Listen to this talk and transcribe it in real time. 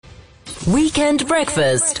Weekend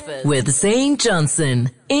Breakfast with Zane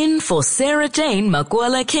Johnson. In for Sarah Jane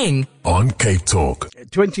Makwala King on Cape Talk.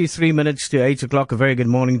 23 minutes to 8 o'clock. A very good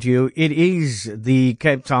morning to you. It is the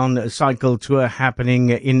Cape Town Cycle Tour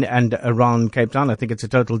happening in and around Cape Town. I think it's a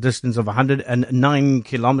total distance of 109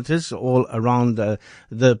 kilometers all around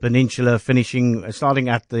the peninsula, starting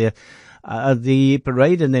at the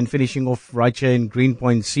parade and then finishing off right here in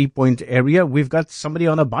Greenpoint, Sea Point area. We've got somebody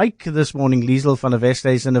on a bike this morning, Liesl van der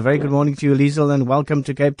Westhuizen. A very good morning to you, Liesl, and welcome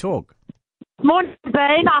to Cape Talk. Morning,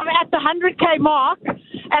 Zane. I'm at the 100k mark, and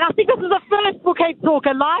I think this is a first for Cape Talk,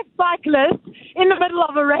 a live cyclist in the middle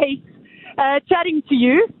of a race chatting to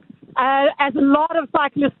you. As a lot of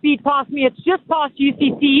cyclists speed past me, it's just past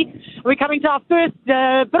UCC. We're coming to our first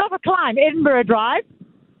bit of a climb, Edinburgh Drive.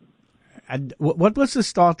 And what was the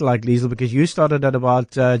start like, Liesl? Because you started at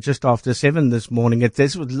about just after 7 this morning.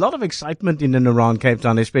 There's a lot of excitement in and around Cape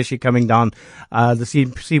Town, especially coming down the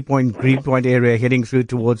Sea Point, Greenpoint area, heading through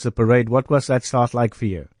towards the parade. What was that start like for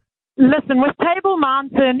you? Listen, with Table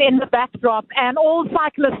Mountain in the backdrop and all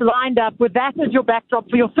cyclists lined up with that as your backdrop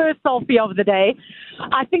for your first selfie of the day,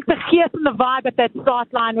 I think the gees and the vibe at that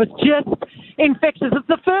start line was just infectious. It's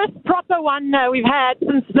the first proper one we've had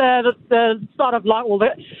since the start of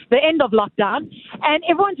the end of lockdown, and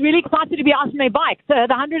everyone's really excited to be out on their bikes. The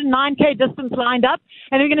 109k distance lined up,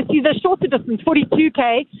 and we're going to see the shorter distance,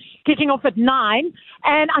 42k, kicking off at 9.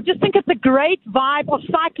 And I just think it's a great vibe of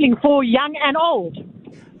cycling for young and old.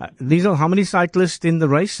 Liesl, how many cyclists in the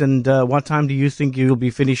race, and what time do you think you'll be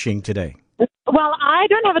finishing today? Well, I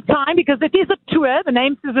don't have a time because it is a tour. The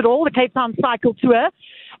name says it all, the Cape Town Cycle Tour.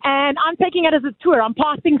 And I'm taking it as a tour. I'm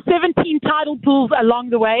passing 17 tidal pools along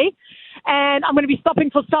the way. And I'm going to be stopping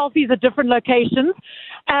for selfies at different locations.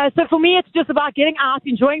 So for me, it's just about getting out,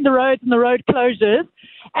 enjoying the roads and the road closures,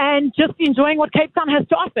 and just enjoying what Cape Town has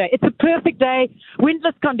to offer. It's a perfect day,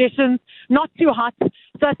 windless conditions, not too hot.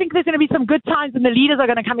 So I think there's going to be some good times, and the leaders are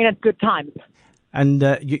going to come in at good times. And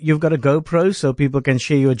you've got a GoPro so people can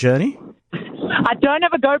share your journey? I don't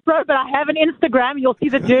have a GoPro, but I have an Instagram. You'll see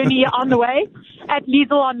the journey on the way at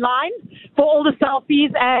Liesl Online for all the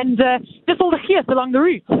selfies and just all the gears along the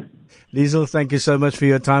route. Liesl, thank you so much for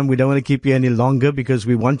your time. We don't want to keep you any longer because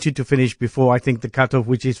we want you to finish before, I think, the cutoff,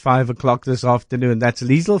 which is 5 o'clock this afternoon. That's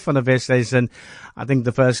Liesl van der Westhuizen. I think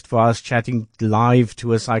the first for us chatting live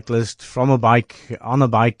to a cyclist from a bike, on a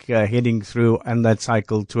bike, heading through and that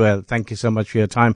cycle tour. Thank you so much for your time.